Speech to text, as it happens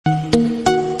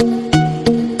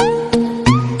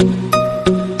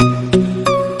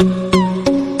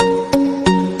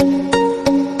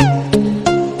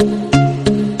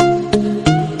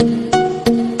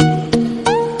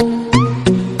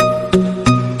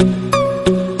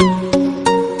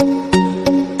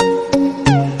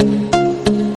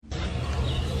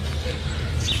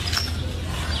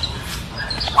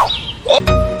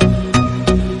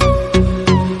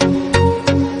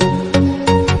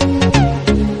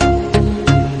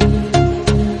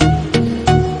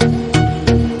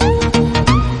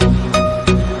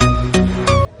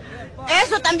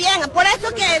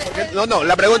No,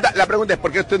 la pregunta es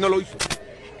 ¿por qué usted no lo hizo?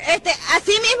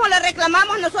 Así mismo le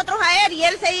reclamamos nosotros a él y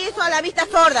él se hizo a la vista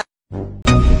sorda.